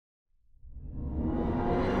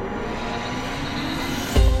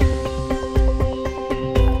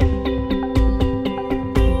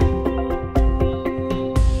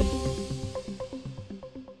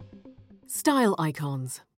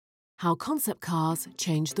icons. How concept cars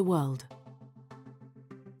changed the world.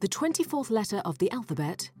 The 24th letter of the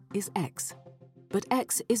alphabet is X. But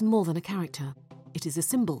X is more than a character. It is a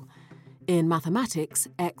symbol. In mathematics,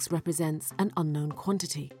 X represents an unknown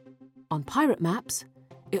quantity. On pirate maps,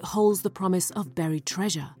 it holds the promise of buried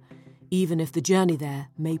treasure, even if the journey there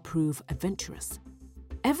may prove adventurous.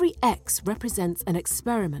 Every X represents an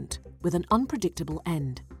experiment with an unpredictable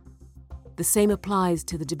end. The same applies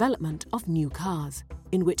to the development of new cars,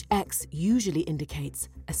 in which X usually indicates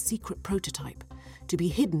a secret prototype to be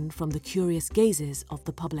hidden from the curious gazes of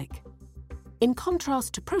the public. In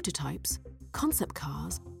contrast to prototypes, concept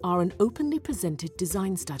cars are an openly presented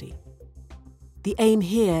design study. The aim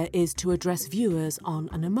here is to address viewers on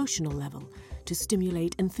an emotional level to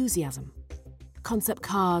stimulate enthusiasm. Concept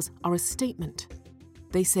cars are a statement.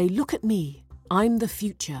 They say, "Look at me, I'm the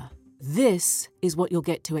future. This is what you'll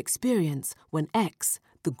get to experience when X,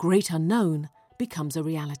 the great unknown, becomes a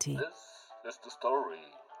reality." This is the story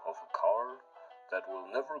of a car that will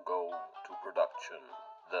never go to production.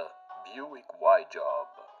 The Buick Y-Job,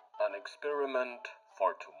 an experiment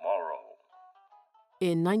for tomorrow.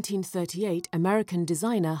 In 1938, American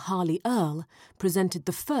designer Harley Earl presented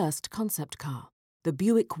the first concept car, the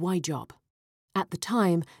Buick Y-Job. At the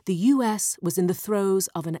time, the US was in the throes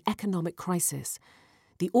of an economic crisis.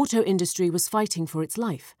 The auto industry was fighting for its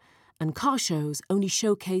life, and car shows only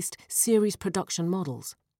showcased series production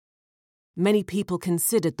models. Many people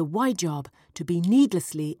considered the Y-Job to be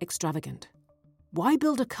needlessly extravagant. Why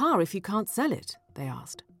build a car if you can't sell it? They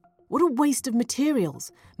asked. What a waste of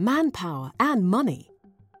materials, manpower, and money.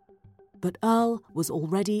 But Earl was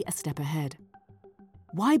already a step ahead.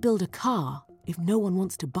 Why build a car if no one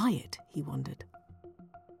wants to buy it, he wondered.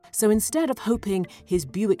 So instead of hoping his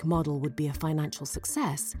Buick model would be a financial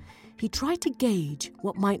success, he tried to gauge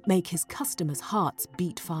what might make his customers' hearts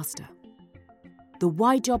beat faster. The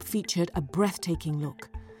Y-Job featured a breathtaking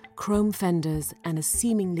look, chrome fenders and a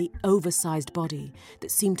seemingly oversized body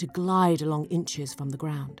that seemed to glide along inches from the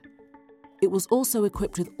ground. It was also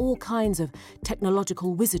equipped with all kinds of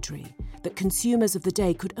technological wizardry that consumers of the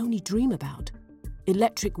day could only dream about.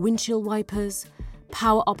 Electric windshield wipers,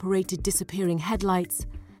 power-operated disappearing headlights,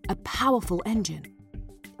 a powerful engine.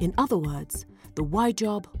 In other words, the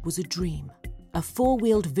Y-Job was a dream, a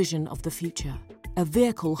four-wheeled vision of the future, a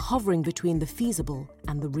vehicle hovering between the feasible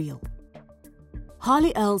and the real.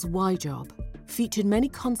 Harley Earl's Y-Job featured many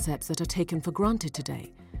concepts that are taken for granted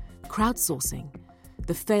today: crowdsourcing,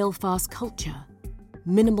 the fail-fast culture,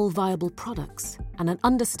 minimal viable products, and an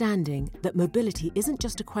understanding that mobility isn't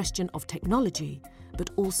just a question of technology, but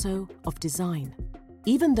also of design.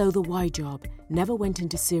 Even though the Y-Job never went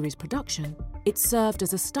into series production, it served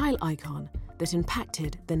as a style icon that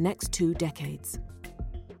impacted the next 2 decades.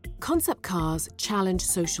 Concept cars challenge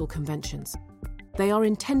social conventions. They are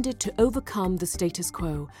intended to overcome the status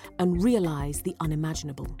quo and realize the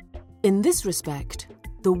unimaginable. In this respect,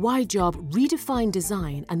 the Y-Job redefined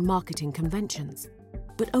design and marketing conventions.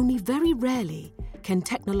 But only very rarely can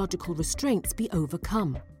technological restraints be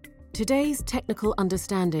overcome. Today's technical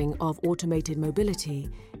understanding of automated mobility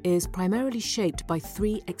is primarily shaped by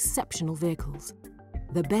 3 exceptional vehicles: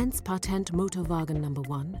 the Benz Patent Motorwagen No.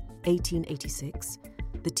 1, 1886,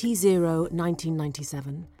 the T0,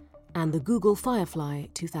 1997, and the Google Firefly,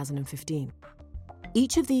 2015.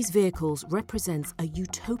 Each of these vehicles represents a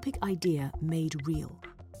utopic idea made real.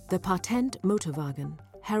 The Patent Motorwagen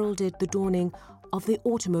heralded the dawning of the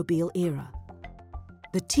automobile era.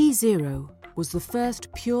 The T0 was the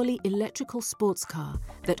first purely electrical sports car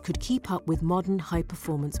that could keep up with modern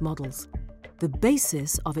high-performance models. The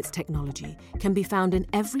basis of its technology can be found in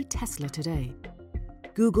every Tesla today.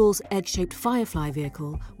 Google's egg-shaped Firefly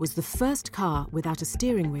vehicle was the first car without a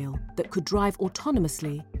steering wheel that could drive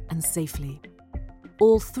autonomously and safely.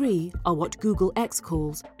 All 3 are what Google X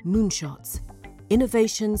calls moonshots,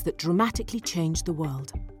 innovations that dramatically changed the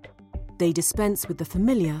world. They dispense with the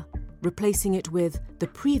familiar, replacing it with the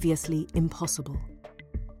previously impossible.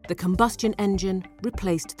 The combustion engine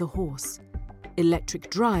replaced the horse, electric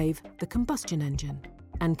drive the combustion engine,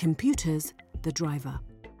 and computers the driver.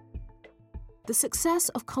 The success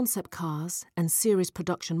of concept cars and series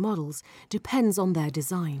production models depends on their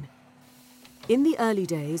design. In the early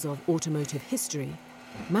days of automotive history,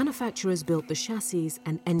 manufacturers built the chassis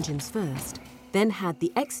and engines first, then had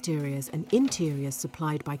the exteriors and interiors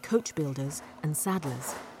supplied by coach builders and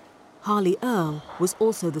saddlers. Harley Earl was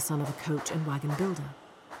also the son of a coach and wagon builder.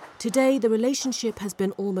 Today, the relationship has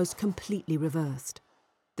been almost completely reversed.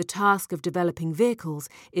 The task of developing vehicles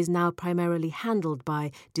is now primarily handled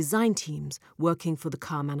by design teams working for the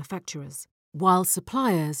car manufacturers, while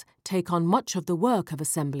suppliers take on much of the work of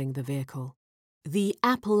assembling the vehicle. The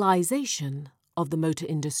Appleization of the motor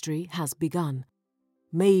industry has begun.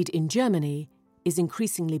 Made in Germany is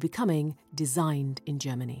increasingly becoming designed in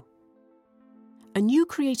Germany. A new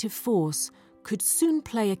creative force could soon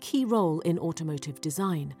play a key role in automotive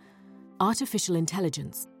design: artificial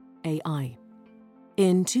intelligence, AI.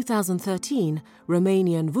 In 2013,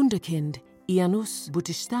 Romanian wunderkind Ianus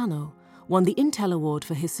Buteșteanu won the Intel Award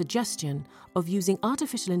for his suggestion of using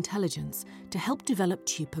artificial intelligence to help develop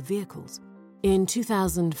cheaper vehicles. In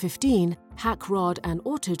 2015, Hackrod and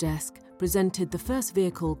Autodesk presented the first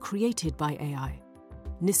vehicle created by AI.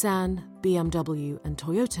 Nissan, BMW, and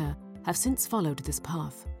Toyota have since followed this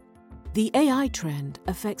path. The AI trend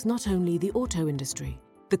affects not only the auto industry.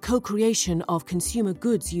 The co-creation of consumer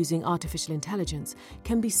goods using artificial intelligence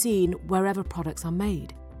can be seen wherever products are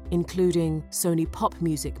made, including Sony pop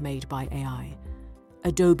music made by AI,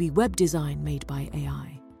 Adobe web design made by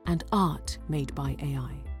AI, and art made by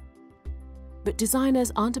AI. But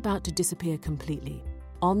designers aren't about to disappear completely.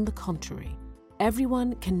 On the contrary,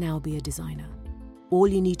 everyone can now be a designer. All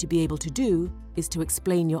you need to be able to do is to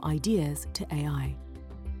explain your ideas to AI.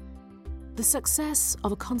 The success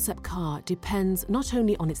of a concept car depends not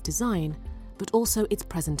only on its design, but also its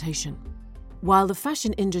presentation. While the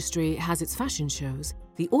fashion industry has its fashion shows,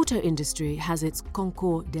 the auto industry has its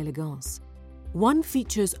concours d'élégance. One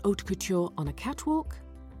features haute couture on a catwalk,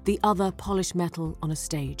 the other polished metal on a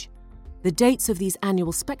stage. The dates of these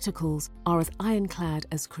annual spectacles are as ironclad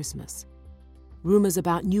as Christmas. Rumours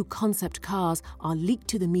about new concept cars are leaked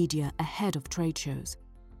to the media ahead of trade shows.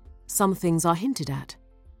 Some things are hinted at.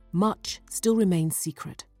 Much still remains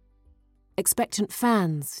secret. Expectant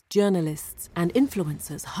fans, journalists, and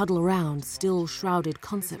influencers huddle around still-shrouded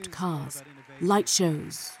concept cars. Light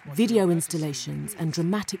shows, video installations, and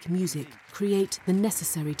dramatic music create the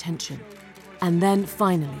necessary tension. And then,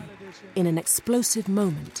 finally, in an explosive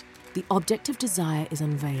moment, the object of desire is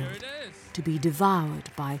unveiled, to be devoured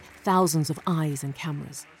by thousands of eyes and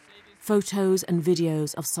cameras. Photos and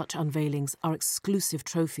videos of such unveilings are exclusive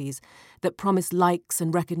trophies that promise likes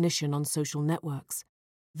and recognition on social networks.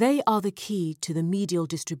 They are the key to the medial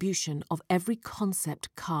distribution of every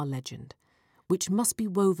concept car legend, which must be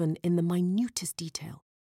woven in the minutest detail.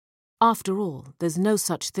 After all, there's no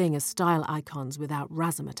such thing as style icons without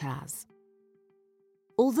razzmatazz.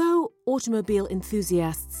 Although automobile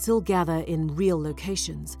enthusiasts still gather in real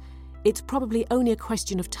locations, it's probably only a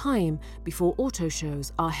question of time before auto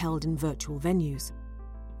shows are held in virtual venues.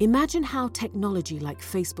 Imagine how technology like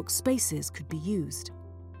Facebook Spaces could be used.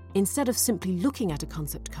 Instead of simply looking at a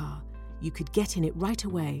concept car, you could get in it right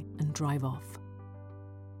away and drive off.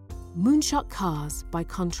 Moonshot cars, by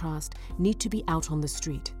contrast, need to be out on the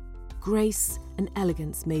street. Grace and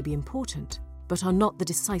elegance may be important, but are not the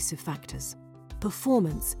decisive factors.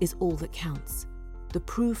 Performance is all that counts, the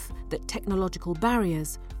proof that technological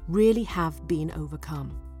barriers really have been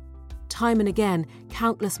overcome. Time and again,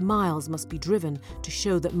 countless miles must be driven to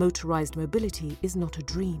show that motorized mobility is not a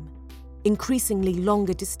dream. Increasingly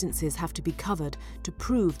longer distances have to be covered to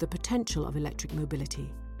prove the potential of electric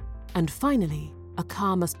mobility. And finally, a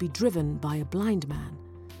car must be driven by a blind man,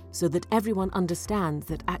 so that everyone understands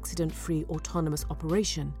that accident-free autonomous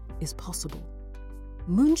operation is possible.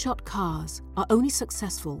 Moonshot cars are only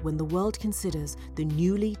successful when the world considers the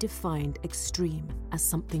newly defined extreme as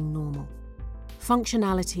something normal.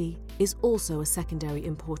 Functionality is also a secondary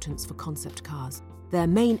importance for concept cars. Their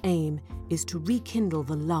main aim is to rekindle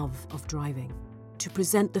the love of driving, to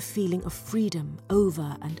present the feeling of freedom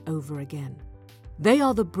over and over again. They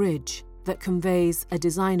are the bridge that conveys a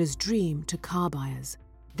designer's dream to car buyers.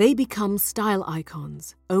 They become style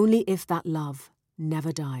icons only if that love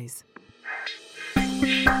never dies.